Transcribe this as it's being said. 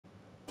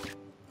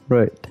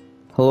Right.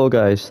 Hello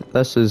guys,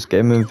 this is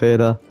Game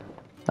Invader,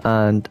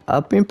 and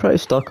I've been pretty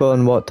stuck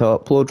on what to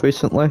upload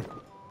recently.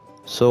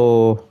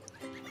 So,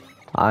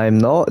 I'm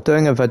not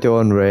doing a video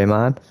on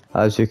Rayman,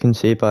 as you can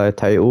see by the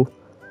title,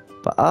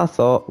 but I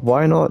thought,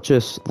 why not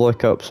just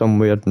look up some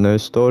weird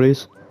news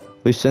stories?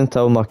 At least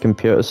until my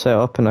computer's set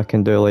up and I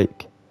can do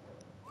like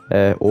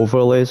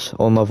overlays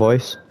on my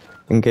voice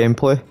in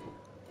gameplay.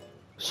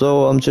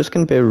 So I'm just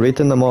going to be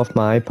reading them off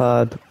my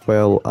iPad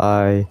while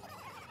I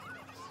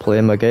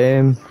play my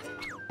game,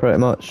 pretty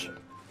much.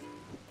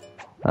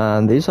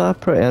 And these are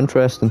pretty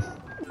interesting.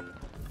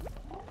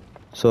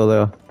 So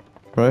there,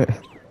 right?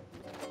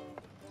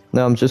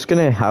 Now I'm just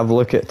going to have a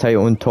look at the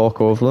title and talk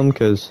over them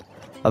because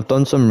I've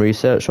done some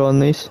research on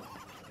these.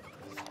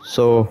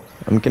 So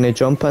I'm going to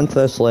jump into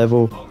this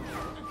level,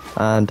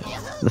 and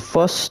the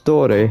first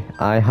story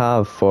I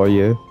have for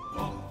you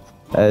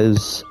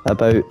is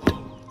about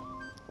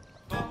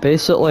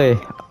basically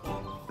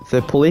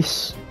the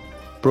police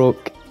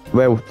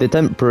they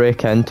didn't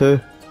break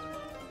into,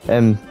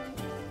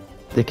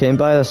 they came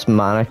by this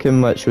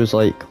mannequin which was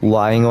like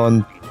lying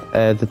on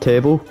the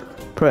table,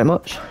 pretty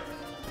much.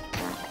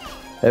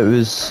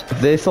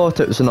 They thought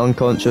it was an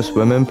unconscious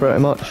woman,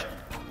 pretty much.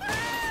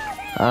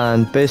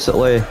 And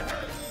basically,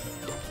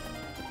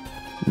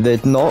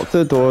 they'd knocked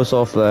the doors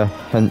off the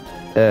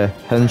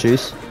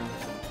hinges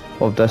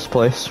of this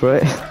place,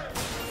 right?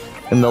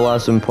 In the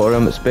Laz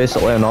Emporium. It's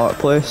basically an art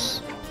place.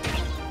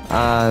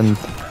 And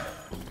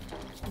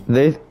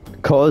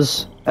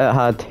cause it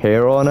had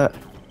hair on it,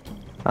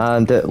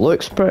 and it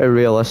looks pretty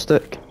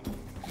realistic.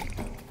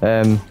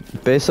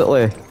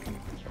 Basically,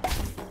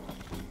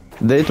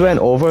 they'd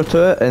went over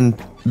to it and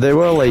they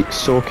were like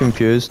so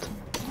confused.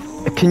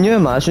 Can you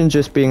imagine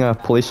just being a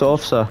police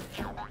officer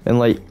and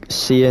like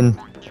seeing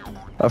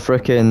a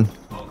freaking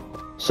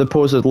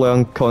supposedly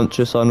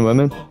unconscious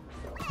woman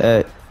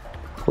on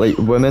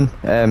the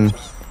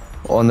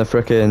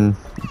freaking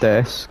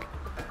desk,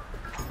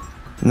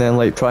 and then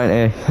like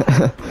trying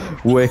to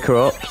wake her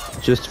up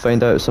just to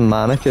find out it's a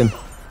mannequin?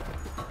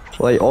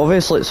 Like,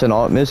 obviously it's an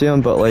art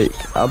museum, but like,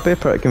 I'd be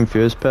pretty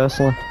confused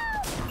personally.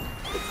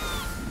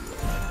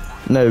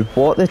 Now,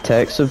 what the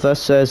text of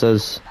this says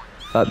is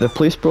that the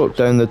police broke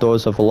down the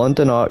doors of a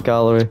London art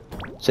gallery,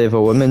 save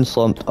a woman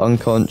slumped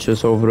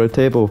unconscious over a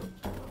table,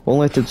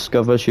 only to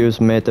discover she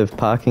was made of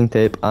packing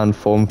tape and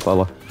foam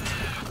filler.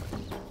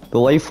 The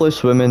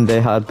lifeless woman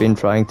they had been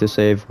trying to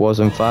save was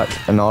in fact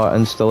an art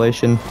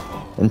installation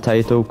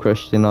entitled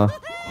Christina.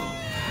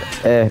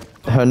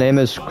 Her name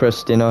is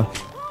Christina,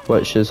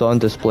 which is on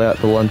display at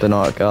the London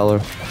Art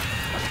Gallery.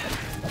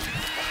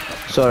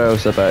 Sorry, I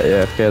was a bit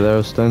AFK there, I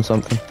was doing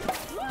something.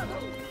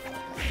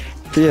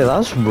 But yeah,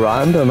 that's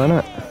random,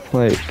 innit?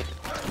 Like,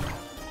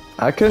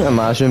 I couldn't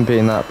imagine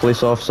being that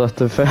police officer,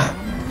 to be fair.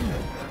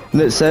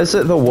 And it says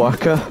that the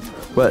worker,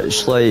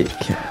 which like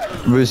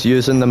was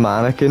using the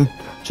mannequin,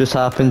 just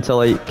happened to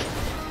like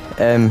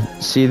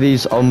see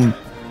these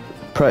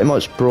pretty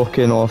much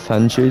broken off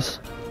hinges,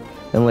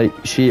 and like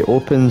she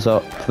opens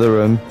up the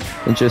room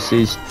and just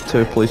sees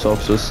two police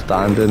officers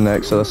standing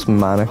next to this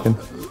mannequin.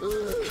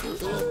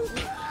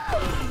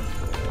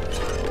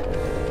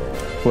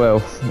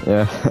 Well,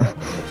 yeah,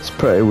 it's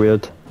pretty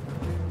weird.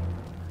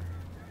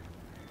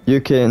 You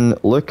can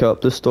look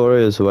up the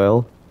story as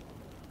well.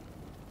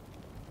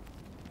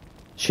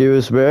 She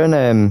was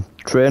wearing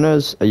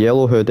trainers, a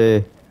yellow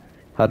hoodie,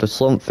 had a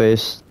slumped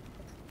face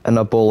and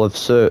a bowl of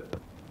soup,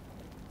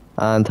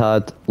 and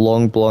had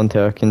long blonde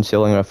hair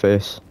concealing her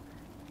face.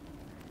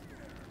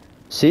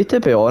 See, to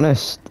be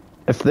honest,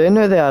 if they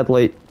knew they had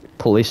like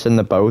police in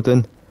the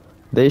building,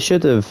 they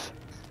should have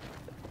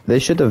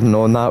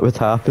known that would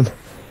happen.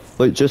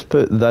 Like, just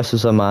put this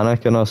as a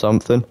mannequin or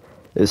something.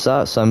 It's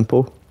that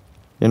simple,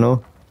 you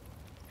know.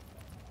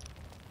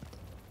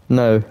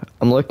 Now,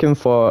 I'm looking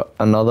for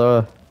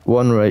another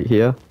one right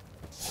here,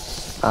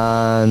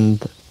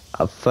 and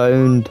I've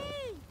found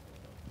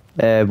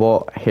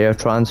what hair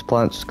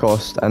transplants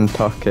cost in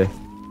Turkey.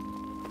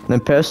 Now,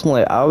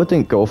 personally, I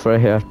wouldn't go for a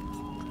hair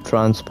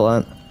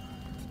transplant.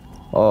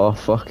 Oh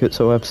fuck,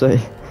 it's a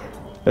website.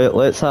 Right,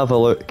 let's have a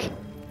look.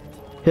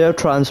 Hair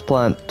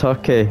transplant,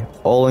 Turkey,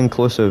 all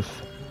inclusive.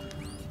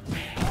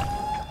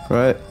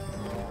 Right,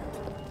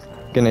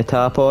 gonna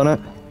tap on it,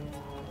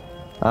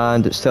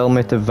 and it's telling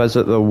me to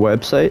visit the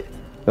website.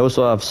 They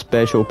also have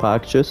special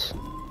packages.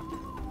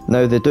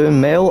 Now, they do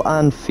male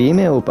and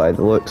female by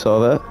the looks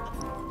of it.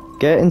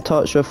 Get in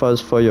touch with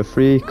us for your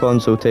free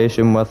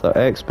consultation with our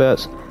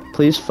experts.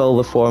 Please fill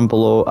the form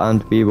below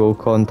and we will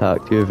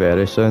contact you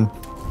very soon.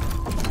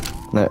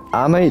 Now,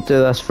 I might do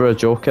this for a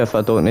joke if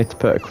I don't need to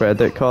put a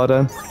credit card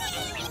in,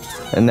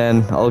 and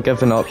then I'll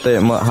give an update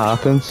on what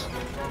happens.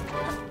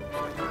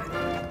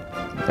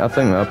 I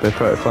think that'd be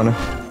pretty funny.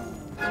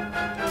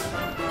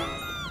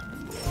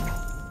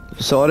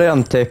 Sorry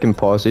I'm taking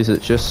pauses,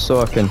 it's just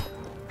so I can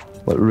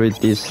read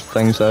these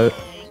things out.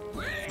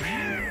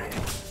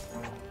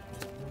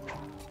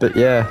 But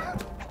yeah,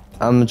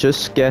 I'm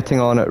just getting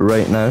on it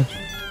right now.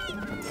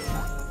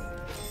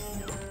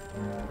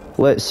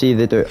 Let's see,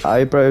 they do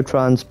eyebrow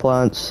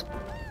transplants,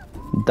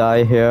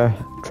 dye hair,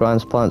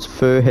 transplants,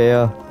 faux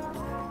hair,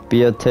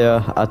 beard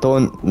hair. I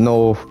don't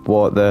know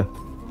what the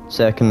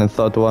second and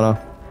third one are.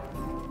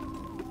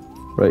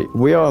 Right,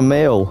 we are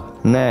male.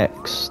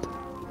 Next.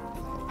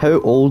 How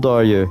old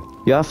are you?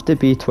 You have to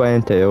be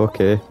 20,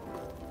 okay.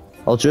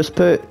 I'll just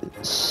put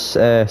 60.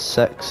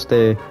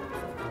 The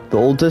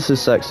oldest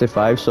is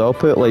 65, so I'll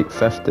put like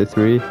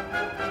 53.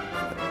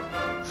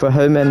 For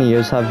how many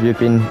years have you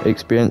been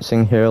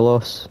experiencing hair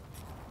loss?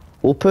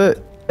 We'll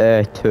put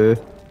 2.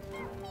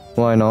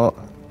 Why not?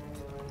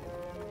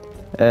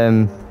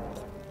 Seeing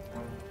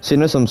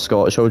as I'm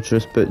Scottish, I'll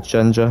just put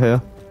ginger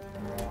hair.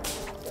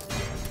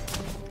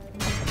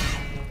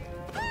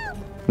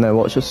 Now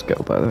what's your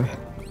skill, by the way?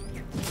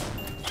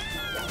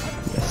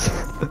 Yes.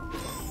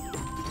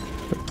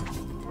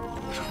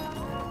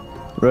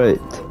 Right.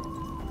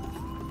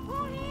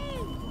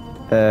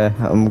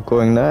 I'm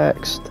going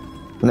next.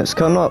 And it's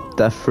coming up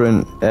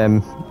different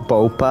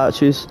bald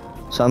patches,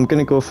 so I'm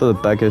gonna go for the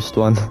biggest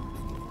one.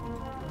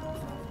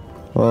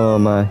 Oh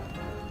my.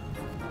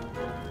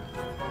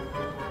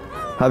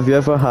 Have you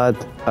ever had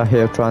a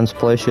hair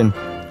transplantation?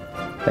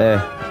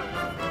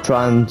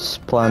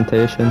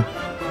 Transplantation?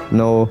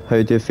 No.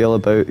 How do you feel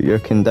about your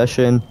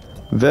condition?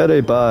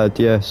 Very bad,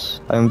 yes.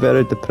 I'm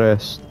very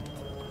depressed.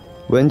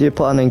 When do you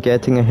plan on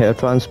getting a hair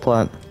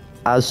transplant?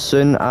 As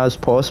soon as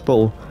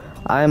possible.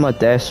 I am a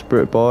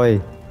desperate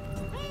boy.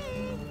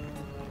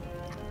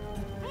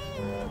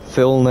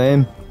 Full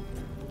name?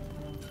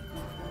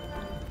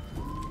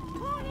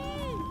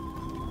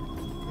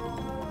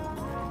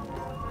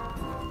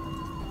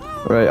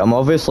 Right, I'm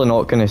obviously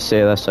not going to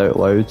say this out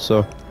loud,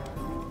 so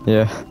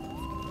yeah.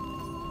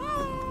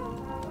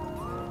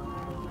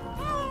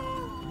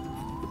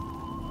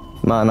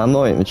 Man, I'm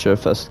not even sure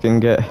if this can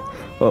get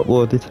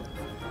uploaded.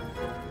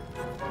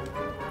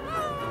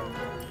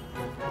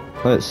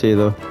 Let's see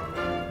though.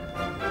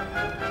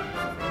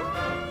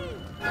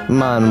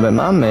 Man, when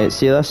my mates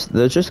see this,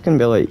 they're just gonna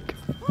be like,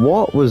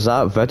 what was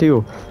that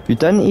video? You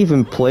didn't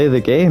even play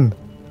the game.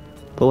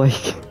 But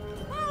like,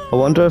 I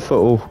wonder if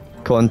it'll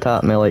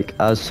contact me like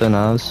as soon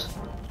as.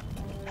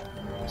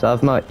 So I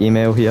have my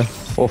email here.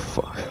 Oh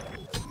fuck.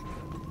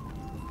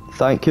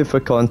 Thank you for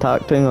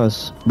contacting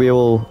us. We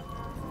will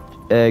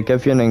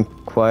give you an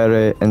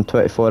inquiry in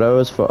 24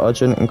 hours. For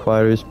urgent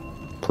inquiries,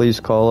 please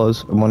call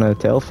us on one of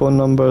the telephone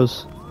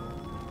numbers.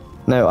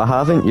 Now, I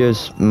haven't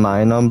used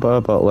my number,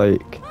 but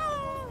like,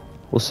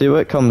 we'll see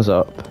what comes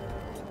up.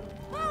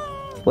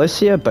 Let's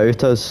see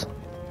about us.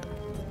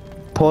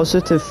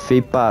 Positive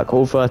feedback,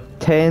 over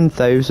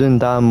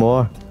 10,000 and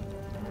more.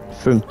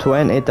 From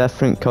 20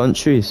 different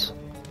countries.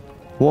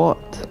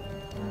 What?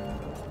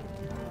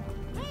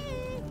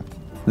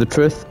 The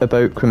truth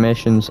about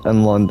cremations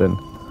in London.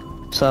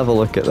 Let's have a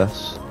look at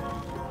this.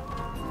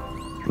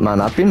 Man,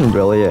 I've been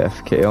really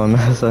AFK on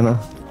this, innit?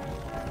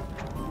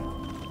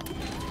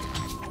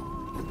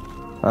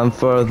 And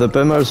for the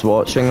boomers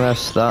watching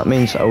this, that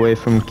means away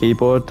from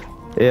keyboard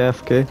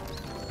AFK.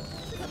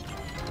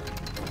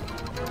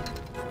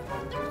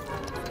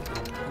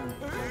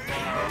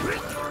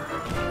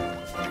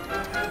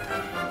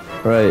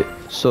 Right,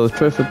 so the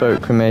truth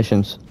about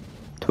cremations.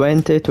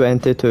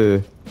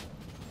 2022.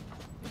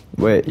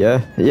 Wait,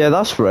 yeah,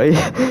 that's right.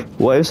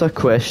 What is a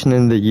question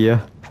in the year?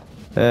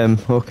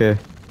 Okay.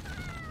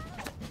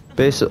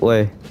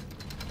 Basically,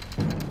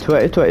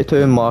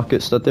 2022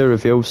 market study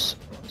reveals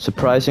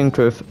surprising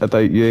truth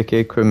about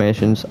UK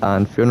cremations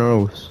and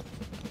funerals.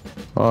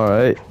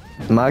 Alright,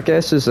 my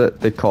guess is that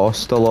they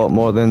cost a lot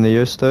more than they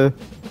used to.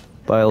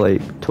 By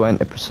like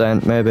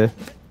 20% maybe.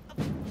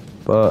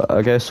 But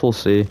I guess we'll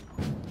see.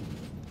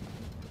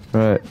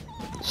 Right,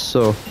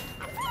 so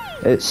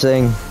it's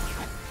saying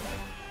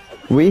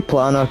we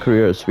plan our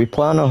careers, we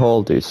plan our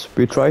holidays,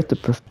 we try to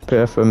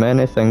prepare for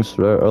many things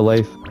throughout our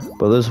life,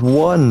 but there's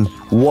one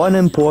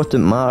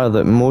important matter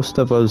that most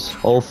of us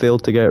all fail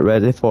to get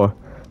ready for,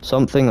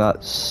 something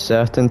that's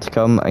certain to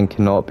come and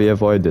cannot be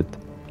avoided.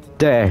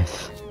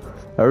 Death.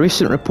 A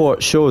recent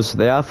report shows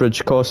the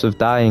average cost of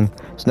dying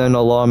is now an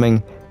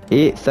alarming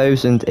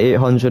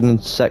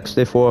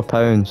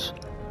 £8,864.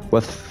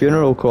 with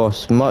funeral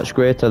costs much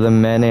greater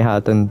than many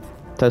had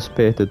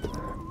anticipated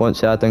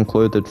once they had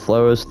included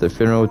flowers, the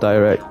funeral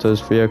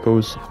director's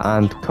vehicles,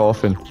 and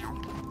coffin.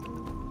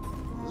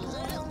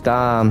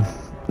 Damn,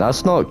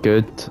 that's not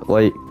good.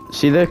 Like,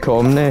 see the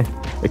economy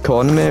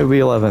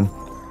we live in,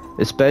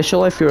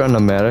 especially if you're in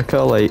America,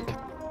 like,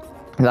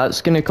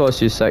 that's gonna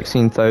cost you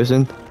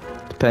 16,000,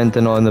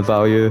 depending on the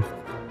value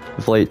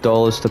of like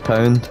dollars to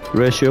pound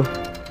ratio.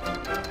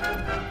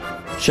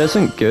 Which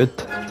isn't good,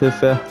 to be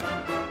fair.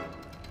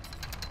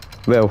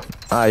 Well,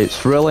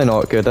 it's really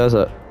not good, is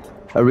it?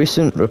 A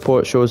recent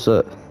report shows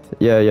that,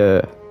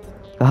 the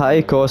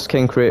high cost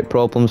can create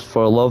problems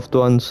for loved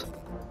ones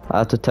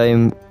at a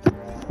time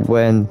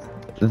when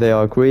they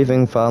are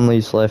grieving.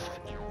 Families left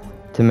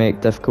to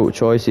make difficult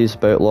choices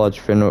about large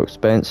funeral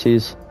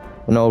expenses,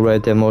 an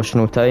already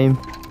emotional time.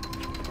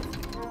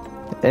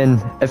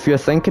 And if you're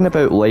thinking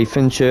about life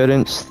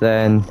insurance,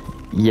 then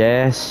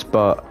yes,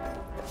 but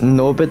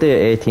nobody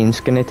at 18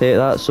 is going to take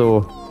that,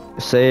 so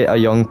say a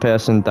young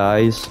person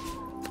dies,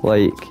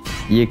 like,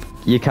 you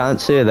can't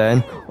say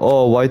then,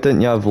 oh, why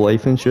didn't you have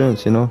life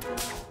insurance, you know?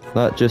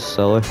 That's just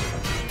silly.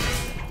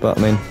 But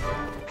I mean,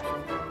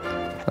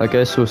 I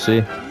guess we'll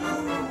see.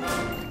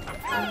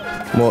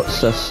 What's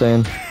this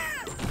saying?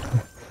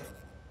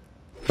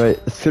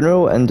 Right, the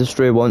funeral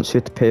industry wants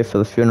you to pay for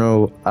the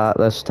funeral at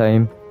this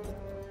time,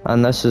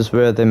 and this is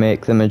where they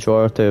make the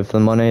majority of the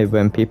money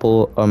when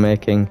people are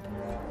making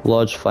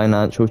large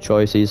financial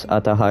choices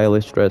at a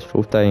highly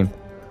stressful time.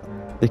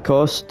 The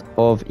cost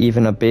of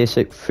even a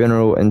basic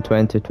funeral in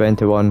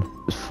 2021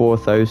 was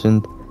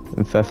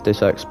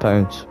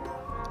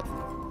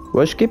 £4,056,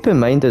 which, keep in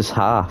mind, is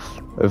half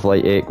of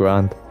like 8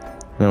 grand,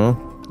 you know,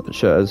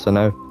 shit is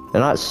now,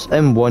 and that's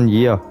in 1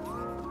 year.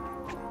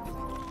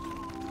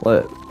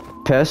 Like,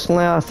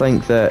 personally, I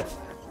think that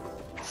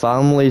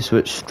families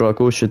which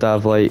struggle should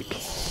have, like,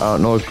 I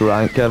don't know, a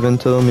grant given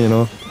to them, you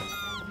know,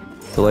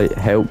 to like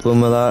help them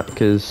with that,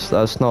 because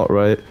that's not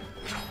right.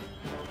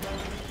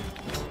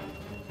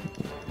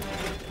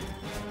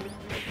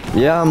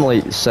 Yeah, I'm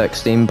like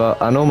 16,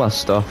 but I know my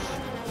stuff,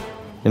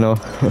 you know.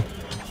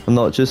 I'm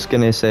not just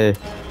gonna say,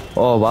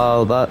 oh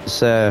wow,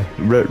 that's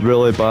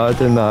really bad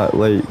and that,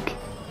 like,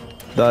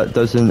 that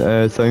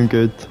doesn't sound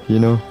good, you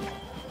know.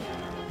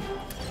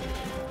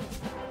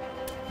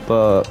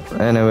 But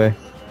anyway,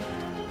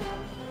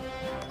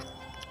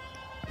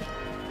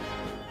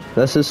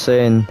 this is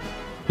saying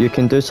you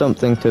can do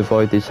something to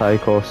avoid these high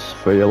costs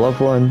for your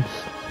loved ones.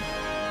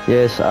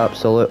 Yes,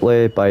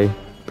 absolutely, by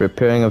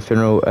preparing a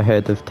funeral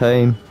ahead of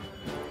time,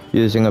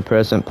 using a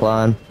present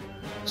plan.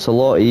 It's a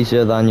lot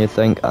easier than you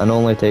think and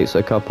only takes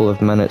a couple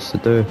of minutes to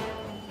do.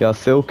 You have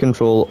full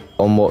control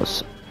on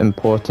what's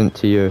important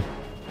to you.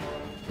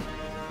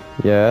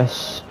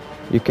 Yes,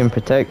 you can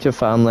protect your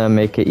family and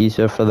make it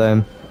easier for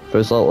them for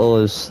as little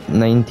as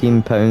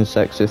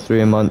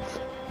 £19.63 a month,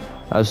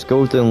 as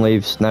Golden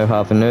Leaves now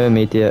have a new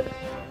immediate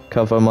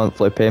cover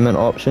monthly payment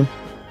option.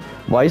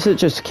 Why has it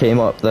just came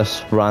up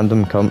this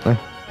random company?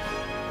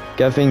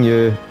 Giving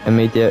you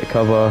immediate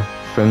cover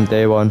from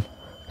day one.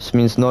 This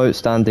means no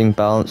outstanding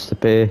balance to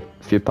pay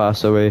if you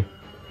pass away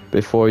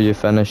before you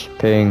finish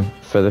paying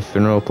for the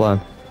funeral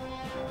plan.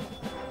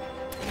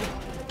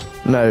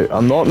 Now,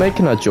 I'm not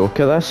making a joke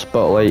of this,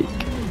 but like,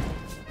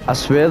 I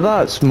swear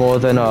that's more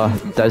than a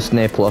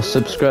Disney Plus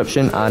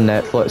subscription and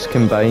Netflix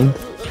combined.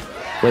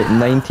 Like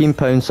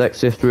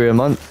 £19.63 a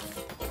month.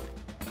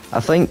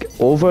 I think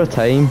over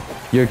time,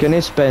 you're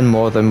gonna spend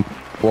more than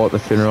what the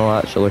funeral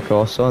actually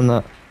costs on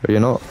that, are you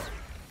not?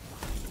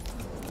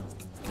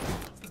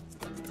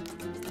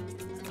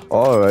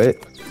 Alright.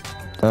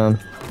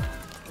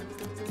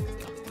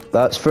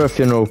 That's for a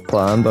funeral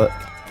plan, but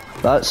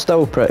that's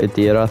still pretty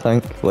dear, I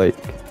think, like,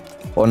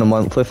 on a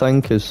monthly thing,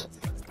 because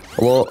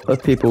a lot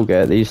of people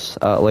get these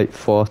at like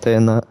 40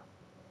 and that.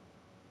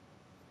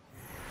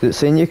 It's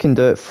saying you can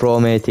do it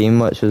from 18,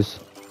 which is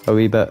a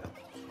wee bit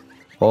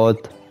odd.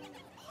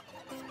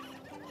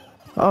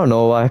 I don't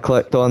know why I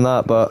clicked on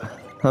that, but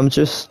I'm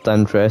just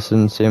interested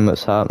in seeing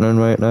what's happening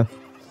right now.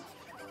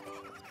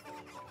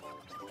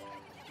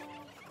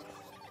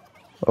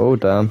 Oh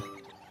damn.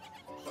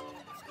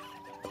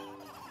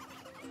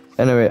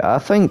 Anyway, I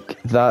think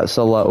that's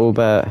a little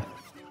bit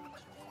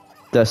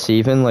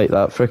deceiving, like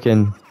that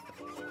freaking...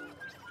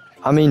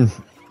 I mean,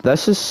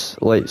 this is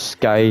like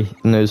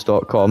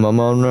skynews.com I'm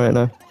on right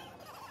now.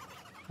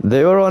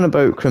 They were on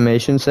about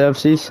cremation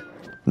services,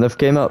 and they've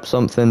came up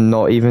something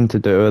not even to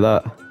do with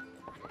that.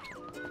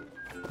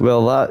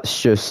 Well,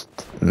 that's just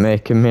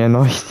making me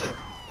annoyed.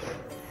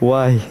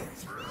 Why?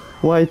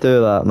 Why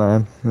do that,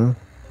 man? Huh?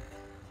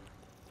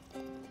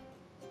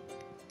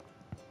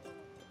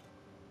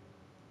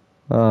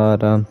 Ah,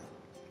 damn.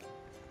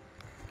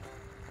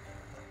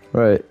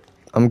 Right,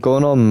 I'm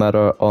going on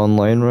Mirror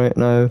Online right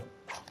now.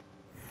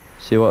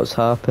 See what's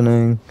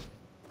happening.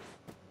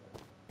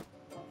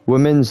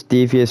 Woman's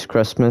devious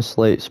Christmas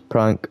lights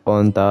prank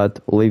on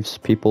dad leaves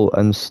people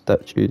in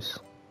stitches.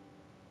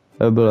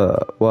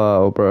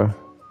 Wow, bruh.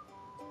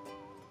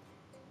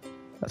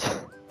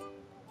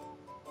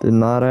 Did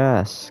not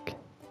ask.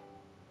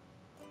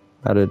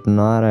 I did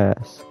not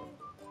ask.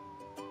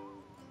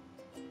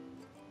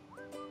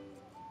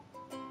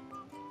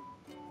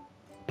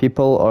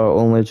 People are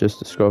only just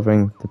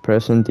discovering the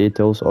present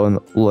details on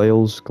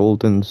Lyle's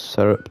golden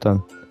syrup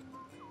tin.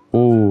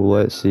 Oh,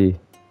 let's see.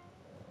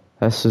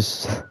 This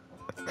is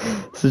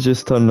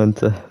just turned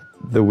into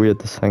the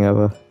weirdest thing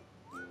ever.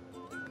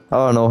 I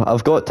don't know,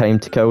 I've got time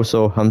to kill,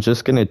 so I'm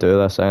just gonna do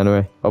this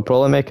anyway. I'll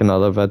probably make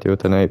another video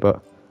tonight,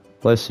 but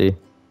let's see.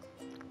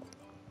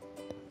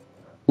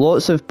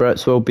 Lots of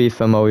Brits will be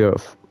familiar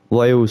with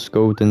Lyle's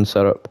golden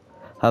syrup,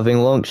 having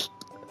launched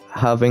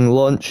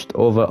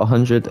over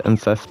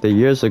 150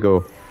 years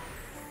ago.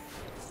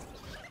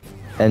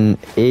 In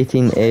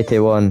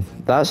 1881.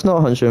 That's not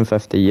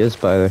 150 years,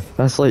 by the way.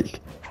 That's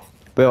like...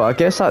 Well, I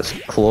guess that's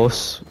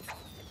close,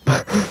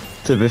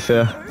 to be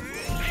fair.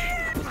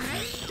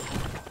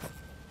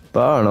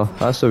 But I don't know,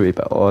 that's a wee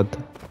bit odd.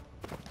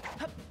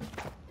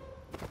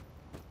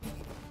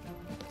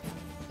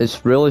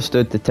 It's really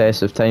stood the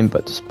test of time,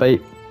 but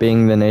despite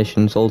being the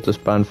nation's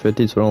oldest banned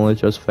footage, we're only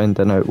just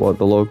finding out what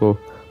the logo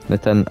on the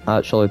tin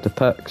actually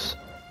depicts,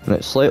 and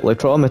it's slightly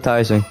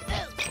traumatizing.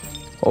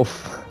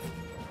 Oof.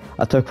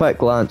 At a quick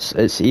glance,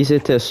 it's easy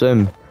to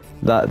assume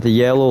that the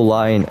yellow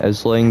lion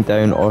is laying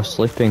down or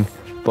sleeping,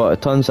 but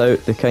it turns out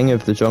the king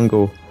of the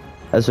jungle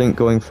isn't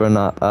going for a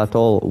nap at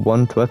all.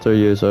 One Twitter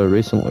user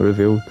recently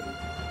revealed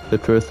the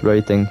truth,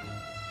 writing,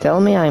 "Tell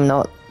me I'm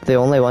not the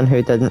only one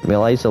who didn't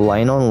realise the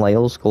line on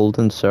Lyle's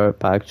golden syrup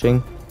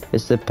packaging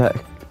is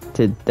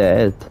depicted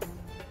dead."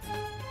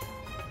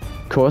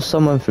 Of course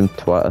someone from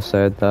Twitter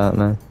said that,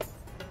 man.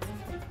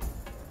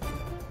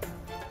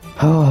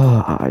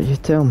 Oh, you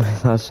tell me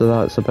that's what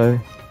that's about.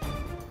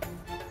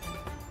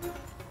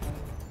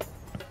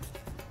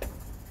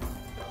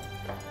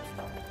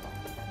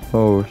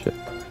 Oh shit.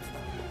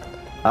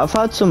 I've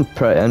had some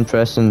pretty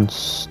interesting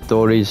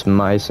stories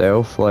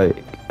myself,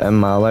 like, in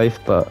my life,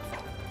 but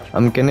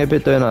I'm gonna be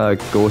doing a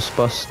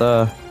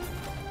Ghostbuster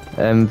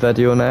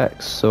video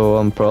next, so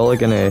I'm probably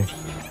gonna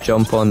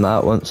jump on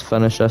that once I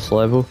finish this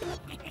level.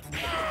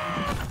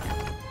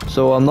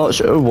 So I'm not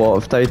sure what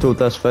I've titled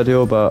this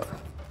video, but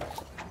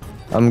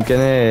I'm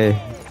gonna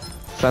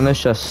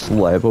finish this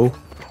level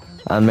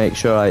and make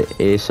sure I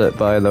ace it,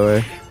 by the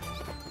way.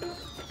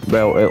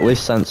 Well, at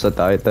least since I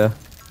died there.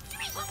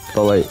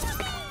 But like,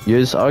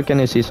 yous are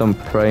gonna see some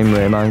prime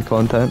Rayman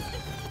content,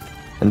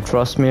 and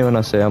trust me when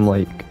I say I'm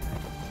like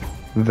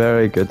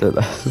very good at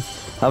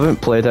this. I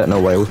haven't played it in a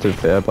while, to be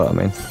fair, but I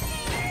mean,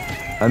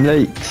 I'm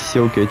like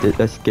so good at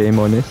this game,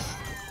 honest.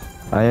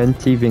 I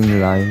ain't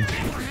even lying.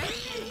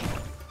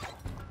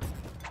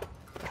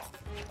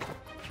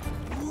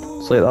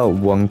 It's like that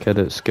one kid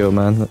at school,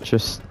 man, that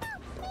just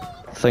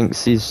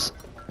thinks he's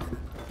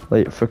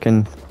like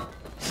freaking,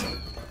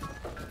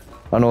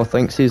 I know,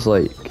 thinks he's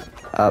like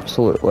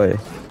absolutely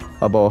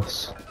a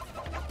boss.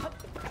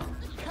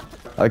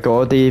 A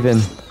god even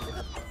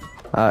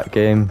at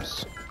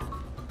games.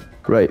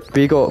 Right,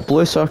 we got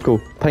blue circle,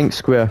 pink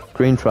square,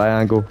 green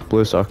triangle,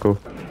 blue circle.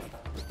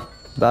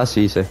 That's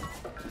easy.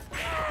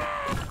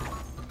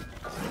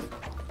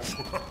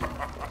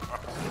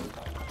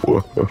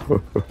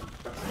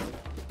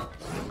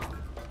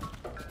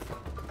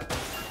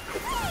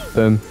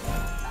 Boom.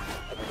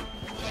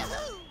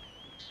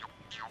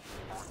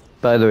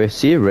 By the way,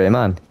 see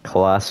Rayman,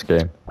 class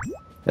game.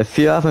 If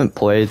you haven't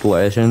played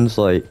Legends,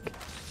 like,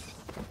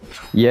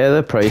 yeah,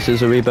 the price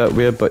is a wee bit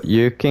weird, but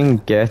you can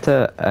get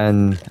it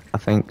in, I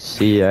think,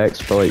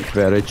 CX for like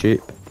very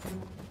cheap.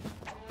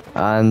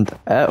 And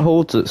it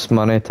holds its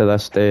money to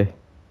this day,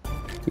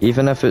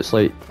 even if it's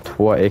like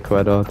 20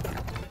 quid odd.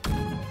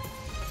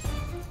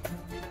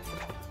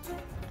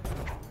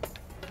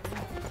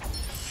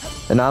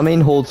 And I mean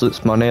holds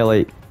its money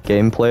like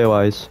gameplay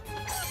wise.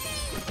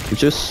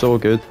 It's just so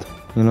good,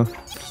 you know?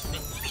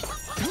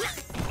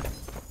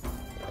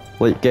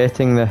 Like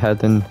getting the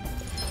hidden,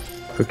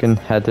 freaking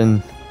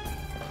hidden,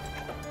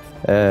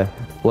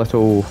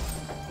 little,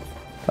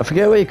 I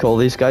forget what you call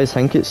these guys, I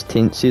think it's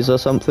teensies or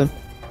something.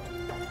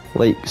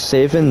 Like,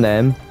 saving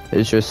them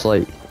is just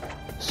like,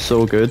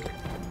 so good.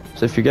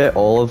 So if you get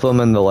all of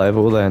them in the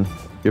level, then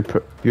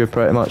you're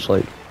pretty much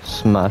like,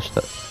 smashed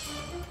it.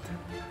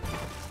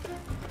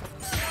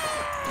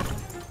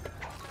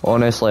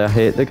 Honestly, I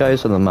hate the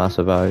guys with the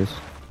massive eyes.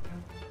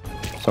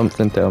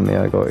 Something tell me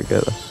I gotta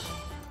get this.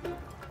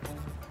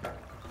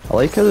 I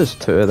like how there's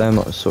two of them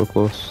that are so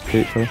close to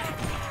each other.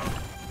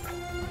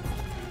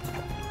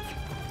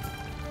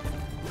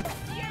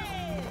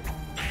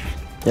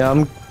 Yeah,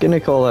 I'm gonna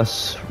call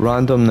this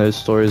random news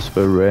stories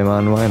for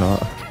Rayman, why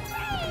not?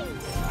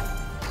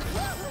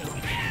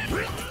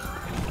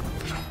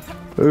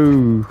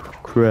 Ooh,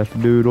 crap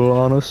doodle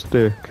on a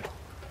stick.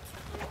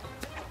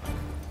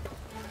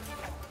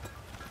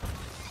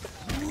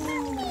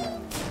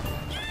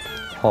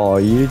 Oh, are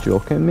you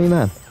joking me,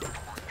 man?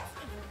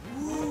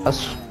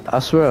 I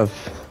swear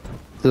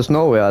there's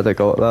no way I'd have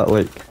got that,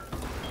 like,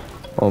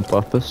 on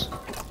purpose.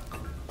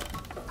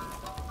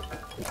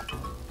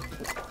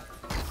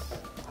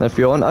 If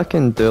you want, I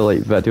can do like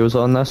videos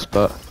on this,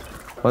 but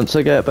once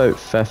I get about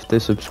 50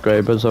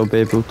 subscribers, I'll be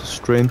able to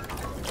stream.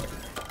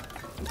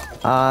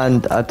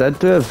 And I did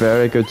do a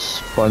very good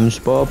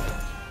SpongeBob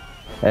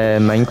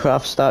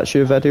Minecraft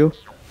statue video,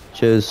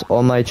 which is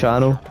on my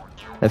channel.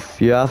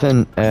 If you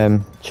haven't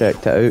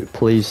checked it out,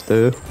 please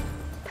do.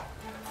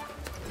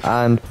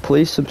 And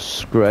please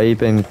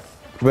subscribe and,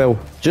 well,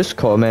 just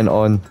comment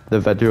on the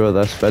video of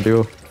this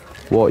video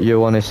what you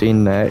want to see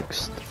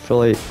next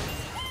for like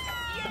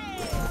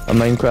a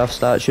Minecraft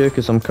statue,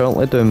 because I'm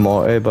currently doing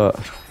Morty, but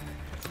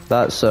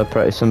that's a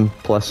pretty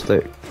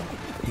simplistic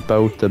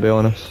build, to be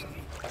honest.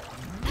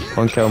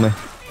 Come on, kill me.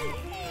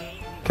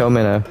 Kill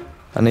me now.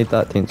 I need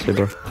that teensy,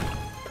 bro.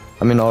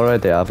 I mean, I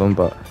already have him,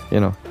 but, you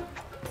know.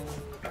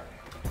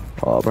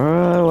 Oh,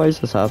 bro, why is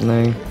this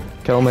happening?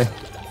 Kill me.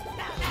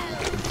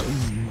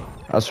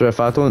 I swear, if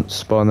I don't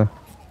spawn it.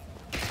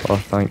 Oh,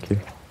 thank you.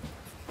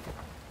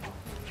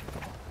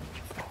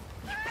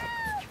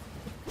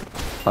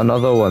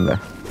 Another one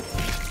there.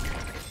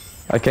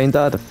 I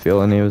kinda had a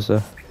feeling he was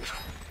there.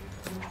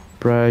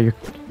 Bruh,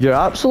 you're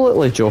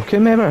absolutely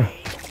joking me, bro.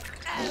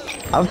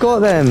 I've got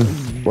them,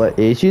 like,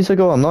 ages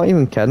ago, I'm not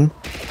even kidding.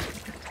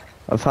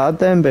 I've had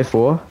them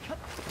before.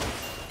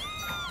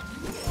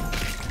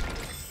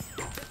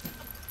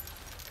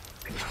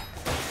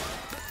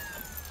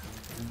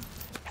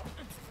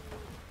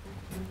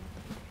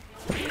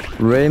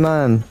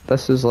 Rayman,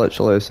 this is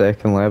literally the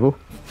second level.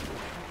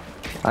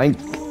 I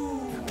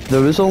think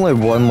there was only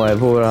one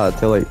level where I had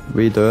to like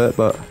redo it,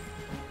 but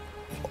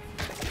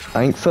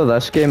I think for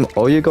this game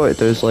all you gotta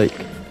do is like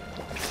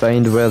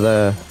find where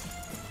the...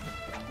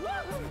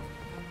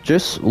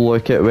 Just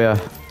look at where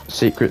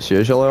secrets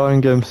usually are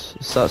in games,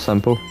 it's that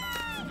simple.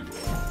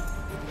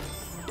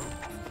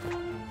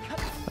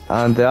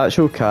 And the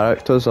actual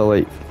characters are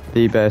like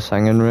the best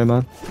thing in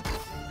Rayman.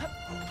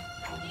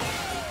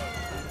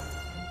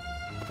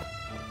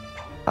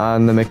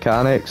 And the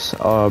mechanics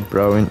are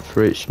brilliant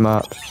for each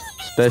map,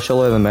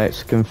 especially the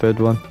Mexican food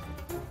one.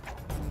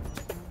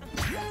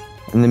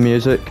 And the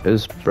music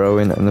is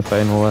brilliant in the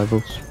final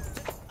levels.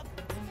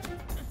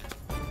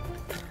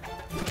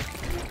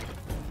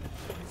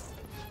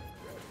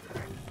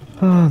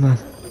 Oh man.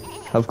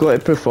 I've got to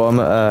perform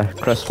at a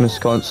Christmas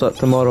concert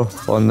tomorrow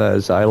on the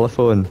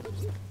xylophone.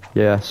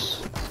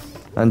 Yes.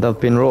 And I've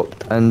been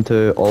roped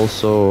into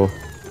also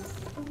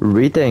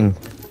reading,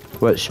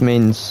 which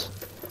means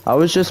I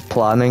was just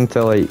planning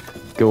to like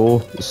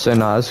go as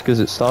soon as, because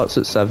it starts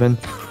at 7,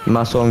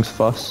 my song's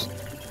first,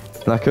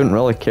 and I couldn't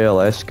really care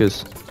less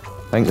because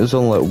I think there's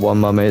only like one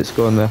of my mates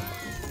going there,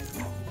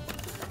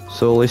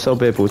 so at least I'll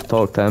be able to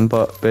talk to him.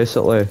 But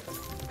basically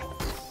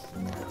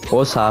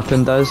what's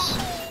happened is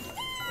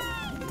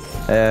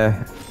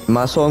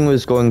my song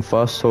was going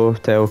first,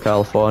 Hotel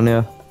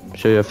California, I'm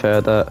sure you've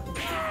heard it,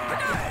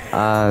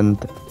 and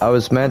I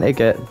was meant to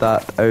get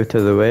that out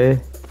of the way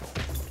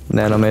and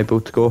then I'm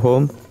able to go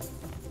home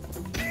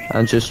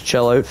and just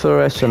chill out for the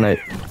rest of the night.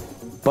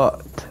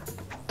 But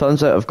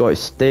turns out I've got to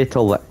stay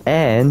till the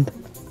end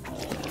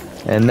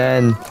and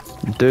then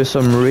do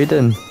some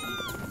reading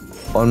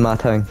on my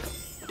thing.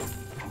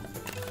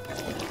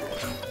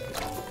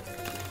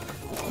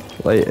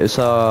 Like it's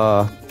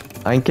I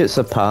think it's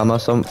a PAM or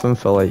something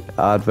for like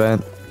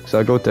Advent, because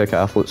I go to a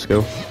Catholic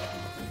school.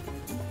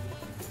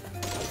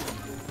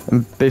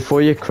 And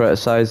before you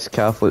criticise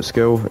Catholic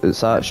school,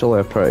 it's actually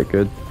a pretty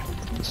good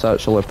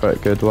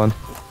one.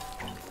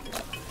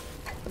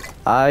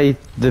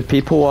 The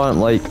people aren't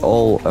like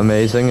all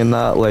amazing in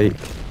that, like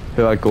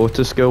who I go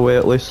to school with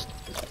at least.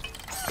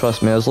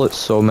 Trust me, there's like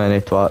so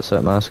many twats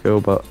at my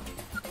school, but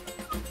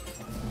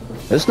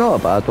it's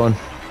not a bad one,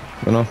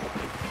 you know.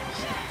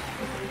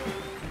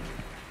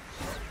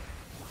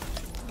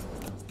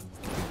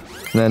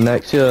 And then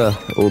next year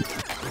will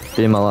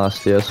be my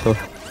last year, so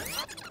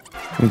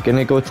I'm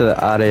gonna go to the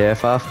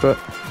RAF after it.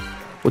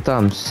 Oh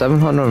damn,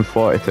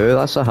 742,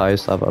 that's the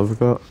highest I've ever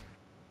got.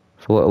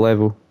 For like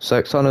level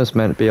 600 is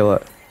meant to be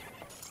like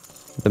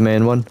the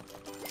main one.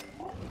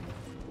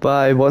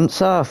 But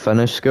once I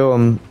finish school,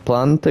 I'm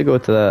planning to go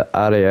to the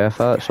RAF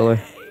actually.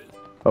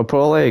 I'll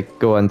probably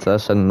go into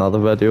this in another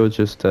video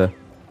just to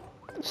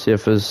see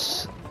if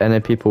there's any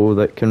people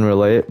that can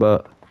relate,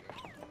 but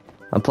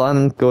I'm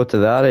planning to go to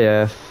the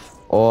RAF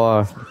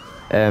or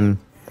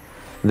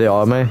the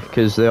army,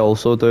 because they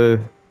also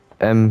do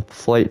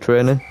flight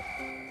training.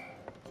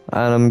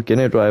 And I'm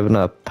gonna drive an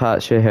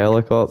Apache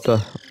helicopter.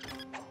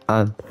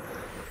 And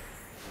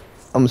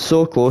I'm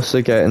so close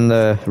to getting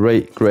the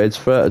right grades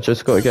for it. I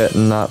just got to get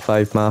in Nat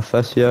 5 math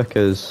this year,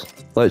 because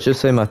let's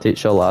just say my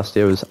teacher last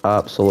year was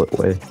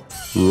absolutely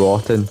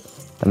rotten,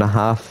 and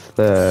half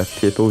the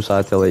pupils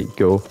had to like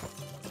go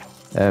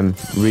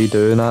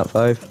redo Nat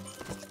 5.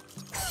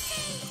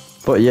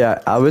 But yeah,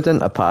 I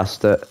wouldn't have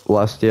passed it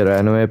last year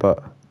anyway,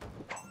 but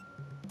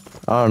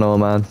I don't know,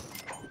 man.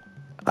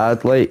 I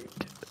had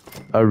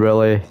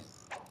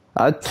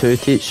 2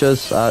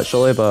 teachers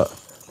actually, but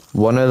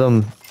one of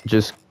them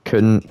just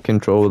couldn't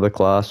control the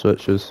class,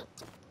 which was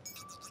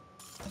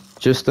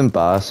just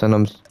embarrassing.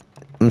 I'm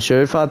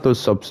sure I've had those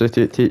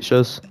substitute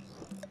teachers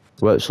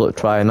which like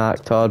try and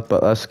act hard,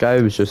 but this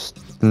guy was just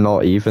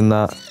not even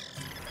that.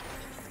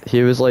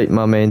 He was like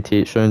my main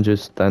teacher and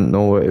just didn't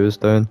know what he was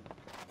doing.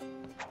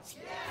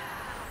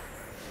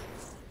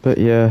 But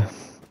yeah,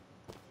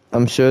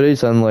 I'm sure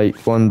he's in like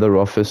one of the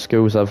roughest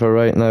schools ever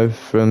right now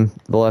from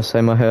the last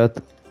time I heard.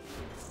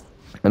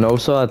 And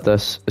also I had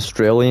this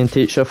Australian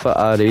teacher for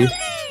RE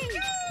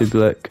who'd be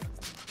like,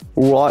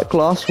 "Right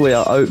class, we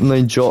are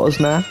opening jotters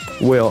now.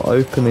 We are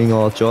opening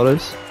our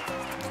jotters."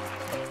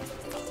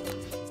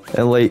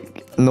 And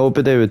like,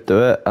 nobody would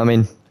do it. I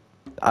mean,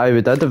 I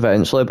did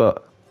eventually,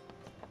 but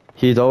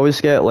he'd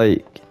always get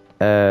like,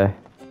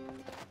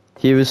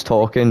 he was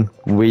talking,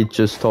 we'd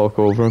just talk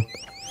over him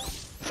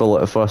for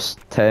like the first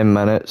 10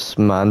 minutes,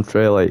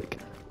 mantra, like,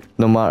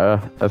 no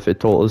matter if he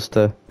told us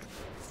to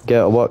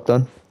get our work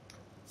done.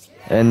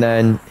 And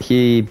then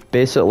he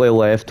basically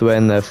left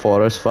when the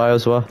forest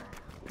fires were,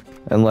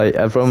 and like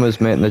everyone was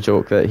making the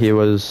joke that he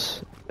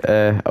was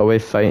away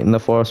fighting the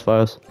forest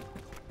fires,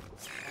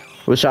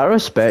 which I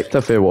respect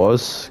if he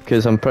was,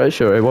 because I'm pretty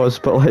sure he was,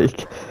 but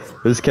like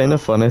It's kind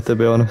of funny to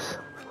be honest.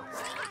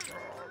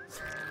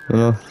 You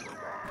know.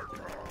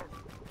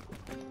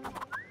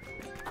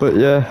 But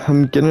yeah,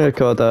 I'm gonna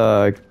record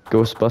a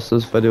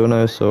Ghostbusters video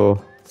now,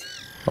 so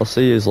I'll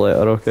see you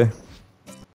later, okay?